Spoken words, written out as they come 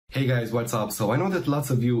Hey guys, what's up? So I know that lots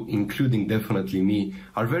of you, including definitely me,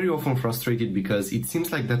 are very often frustrated because it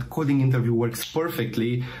seems like that coding interview works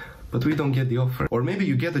perfectly, but we don't get the offer. Or maybe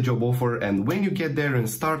you get a job offer and when you get there and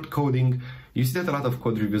start coding, you see that a lot of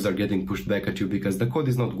code reviews are getting pushed back at you because the code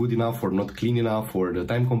is not good enough or not clean enough or the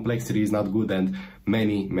time complexity is not good and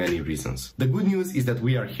many reasons. The good news is that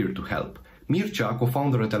we are here to help. Mircea,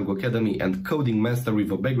 co-founder at AlgoCademy and coding master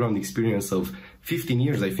with a background experience of 15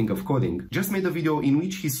 years, I think, of coding, just made a video in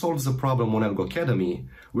which he solves a problem on AlgoCademy,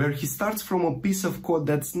 where he starts from a piece of code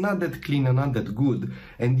that's not that clean and not that good,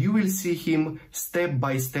 and you will see him step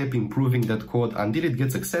by step improving that code until it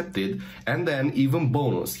gets accepted, and then, even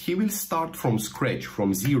bonus, he will start from scratch,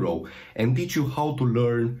 from zero, and teach you how to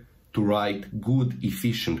learn to write good,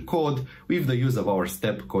 efficient code with the use of our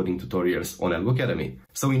step coding tutorials on AlgoCademy.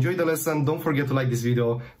 So enjoy the lesson, don't forget to like this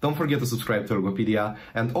video, don't forget to subscribe to Algopedia,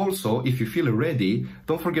 and also, if you feel ready,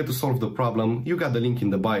 don't forget to solve the problem. You got the link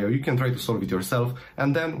in the bio, you can try to solve it yourself,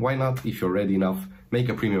 and then, why not, if you're ready enough, make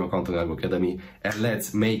a premium account on AlgoCademy, and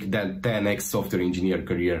let's make that 10x software engineer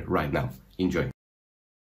career right now. Enjoy.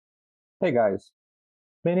 Hey guys,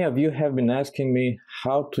 many of you have been asking me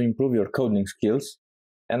how to improve your coding skills,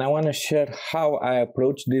 and I want to share how I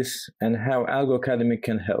approach this and how AlgoCademy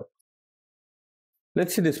can help.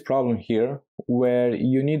 Let's see this problem here, where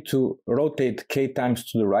you need to rotate k times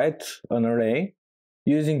to the right an array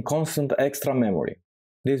using constant extra memory.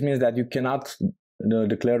 This means that you cannot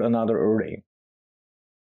declare another array.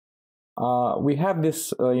 We have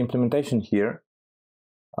this implementation here.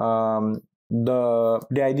 The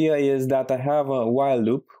idea is that I have a while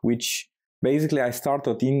loop, which basically I start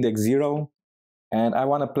at index 0, and I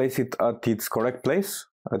want to place it at its correct place,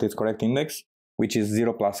 at its correct index, which is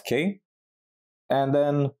 0 plus k. And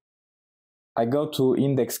then I go to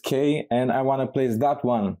index k, and I want to place that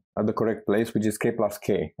one at the correct place, which is k plus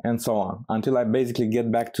k, and so on, until I basically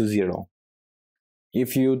get back to 0.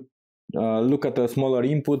 If you look at a smaller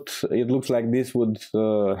input, it looks like this would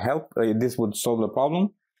help, this would solve the problem.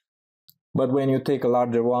 But when you take a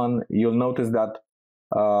larger one, you'll notice that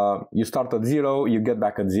you start at 0, you get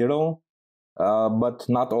back at 0, but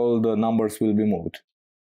not all the numbers will be moved.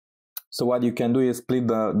 So what you can do is split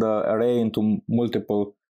the array into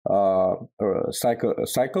multiple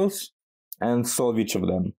cycles and solve each of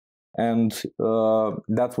them. And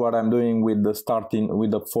that's what I'm doing with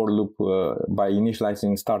the for loop by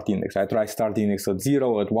initializing start index. I try start index at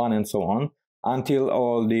 0, at 1, and so on until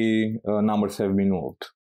all the numbers have been moved.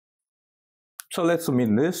 So let's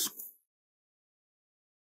submit this.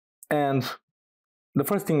 And the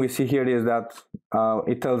first thing we see here is that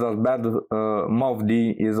it tells us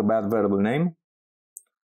movd is a bad variable name.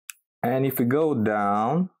 And if we go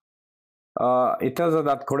down, it tells us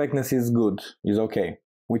that correctness is good, is okay,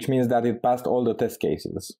 which means that it passed all the test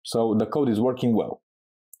cases. So the code is working well.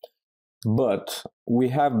 But we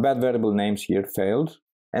have bad variable names here, failed,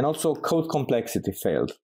 and also code complexity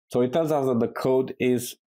failed. So it tells us that the code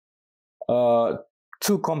is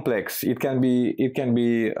too complex. It can be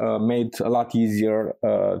made a lot easier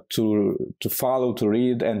to follow, to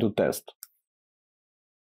read, and to test.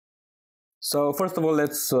 So first of all,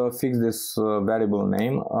 let's fix this variable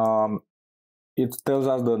name. It tells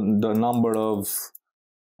us the number of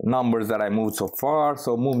numbers that I moved so far.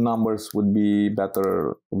 So move numbers would be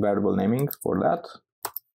better variable naming for that.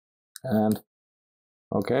 And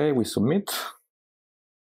okay, we submit.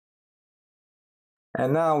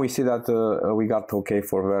 And now we see that we got OK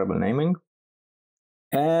for variable naming.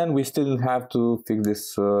 And we still have to fix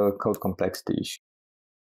this code complexity issue.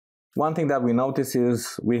 One thing that we notice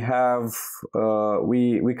is we have,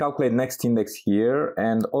 we calculate next index here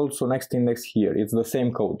and also next index here. It's the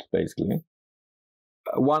same code, basically.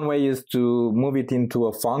 One way is to move it into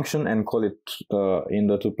a function and call it in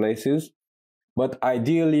the two places. But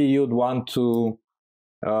ideally, you'd want to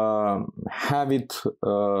have it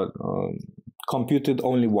computed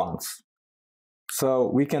only once. So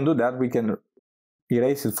we can do that. We can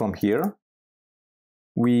erase it from here.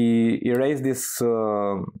 We erase this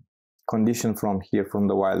condition from here, from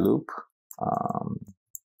the while loop,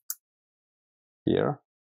 here.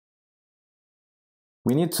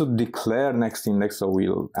 We need to declare next index, so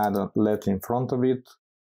we'll add a let in front of it.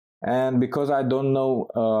 And because I don't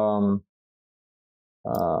know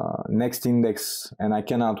next index and I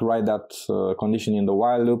cannot write that condition in the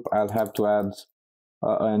while loop, I'll have to add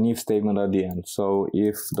an if statement at the end. So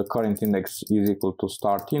if the current index is equal to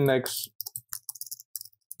start index,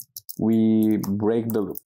 we break the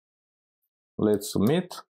loop. Let's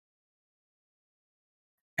submit.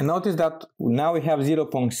 And notice that now we have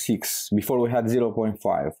 0.6, before we had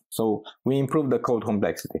 0.5. So we improved the code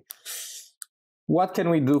complexity. What can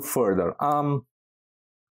we do further?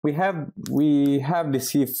 we have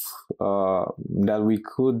this if that we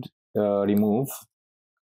could remove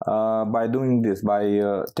by doing this,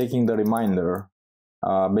 by taking the reminder,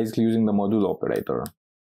 basically using the modulo operator.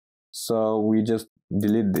 So we just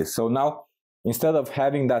delete this. So now instead of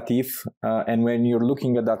having that if, and when you're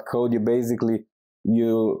looking at that code, you basically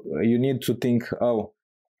you need to think, oh,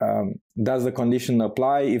 does the condition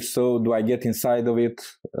apply? If so, do I get inside of it?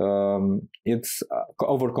 It's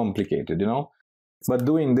overcomplicated, you know. But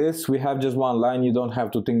doing this, we have just one line. You don't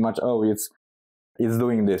have to think much. Oh, it's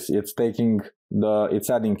doing this. It's taking it's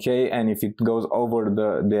adding k, and if it goes over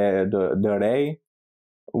the array,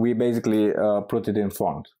 we basically put it in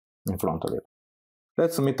front of it.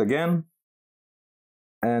 Let's submit again,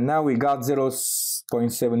 and now we got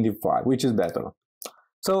 0.75, which is better.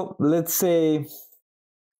 So let's say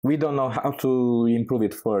we don't know how to improve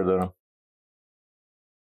it further.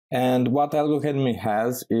 And what AlgoCademy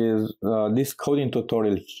has is this coding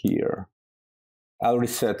tutorial here. I'll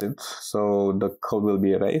reset it so the code will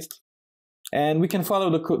be erased. And we can follow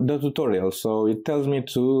the tutorial. So it tells me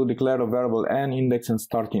to declare a variable n index and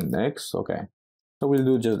start index. Okay, so we'll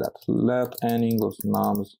do just that. Let n equals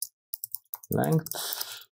nums length.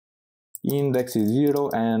 Index is 0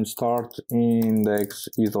 and start index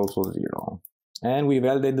is also 0. And we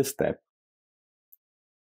validate the step.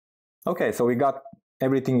 Okay, so we got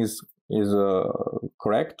everything is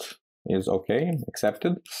correct, is okay,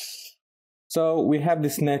 accepted. So we have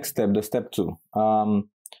this next step, the step 2.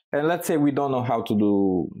 And let's say we don't know how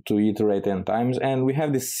to iterate n times, and we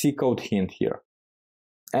have this C code hint here.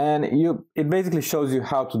 And it basically shows you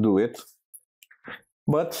how to do it.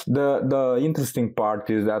 But the interesting part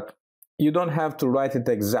is that you don't have to write it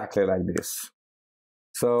exactly like this.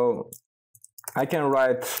 So I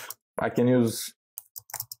can use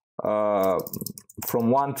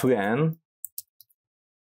from 1 to n,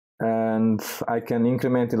 and I can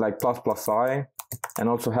increment it like plus I, and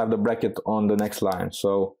also have the bracket on the next line.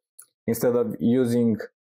 So instead of using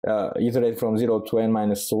iterate from 0 to n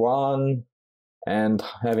minus 1 and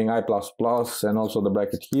having I++ and also the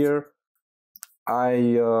bracket here,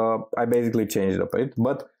 I basically changed it a bit.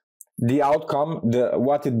 But the outcome,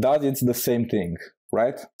 what it does, it's the same thing,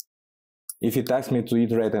 right? If it asks me to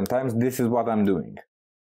iterate n times, this is what I'm doing.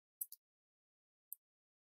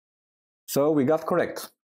 So we got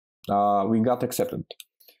correct. We got accepted.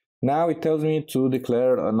 Now it tells me to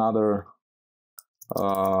declare another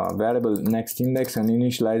variable next index and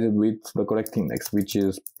initialize it with the correct index, which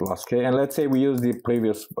is plus k. And let's say we use the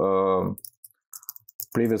previous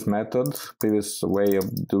method, previous way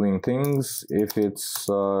of doing things. If it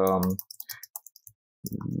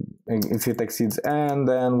exceeds n,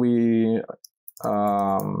 then we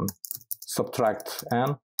subtract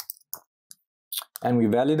n, and we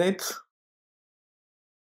validate.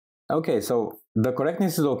 Okay, so the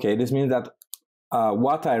correctness is okay. This means that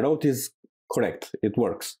what I wrote is correct. It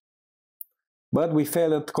works. But we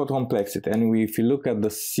fail at code complexity. And if you look at the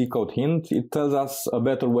C code hint, it tells us a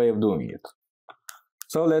better way of doing it.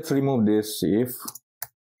 So let's remove this if,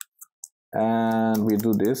 and we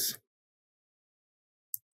do this.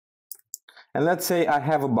 And let's say I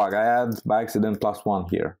have a bug. I add by accident +1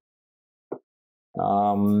 here.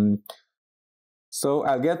 So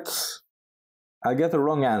I'll get a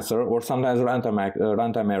wrong answer, or sometimes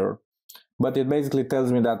runtime error, but it basically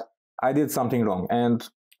tells me that I did something wrong. And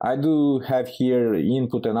I do have here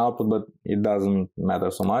input and output, but it doesn't matter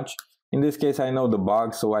so much. In this case, I know the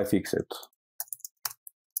bug, so I fix it.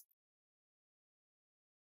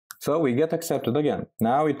 So we get accepted again.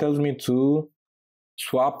 Now it tells me to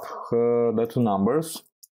swap the two numbers.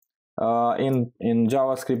 In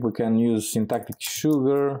JavaScript, we can use syntactic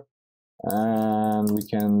sugar, and we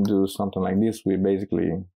can do something like this. We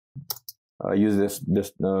basically use this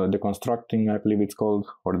deconstructing, I believe it's called,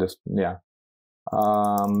 or this, yeah.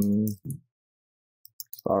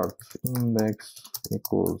 Start index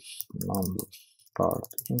equals number start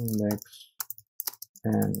index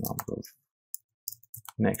and number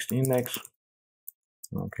next index.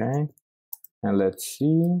 Okay, and let's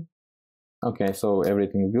see. Okay, so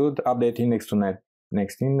everything's good. Update index to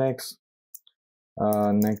next index.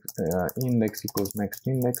 Index equals next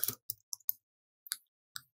index,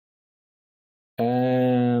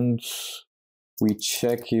 and we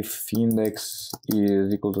check if index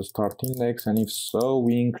is equal to start index, and if so,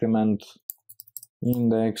 we increment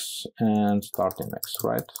index and start index,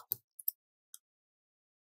 right?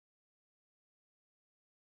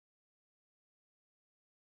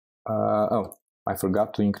 Oh, I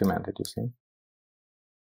forgot to increment it, you see.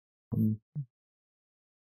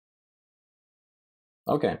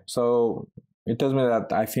 Okay, so it tells me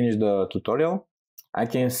that I finished the tutorial. I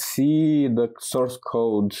can see the source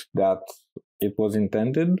code that it was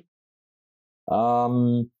intended.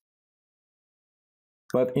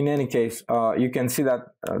 But in any case, you can see that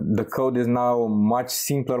the code is now much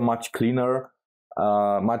simpler, much cleaner,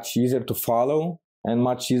 much easier to follow, and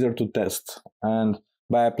much easier to test. And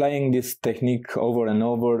by applying this technique over and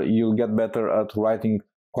over, you'll get better at writing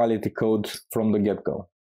quality code from the get-go.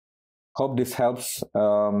 Hope this helps,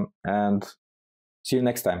 and see you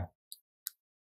next time.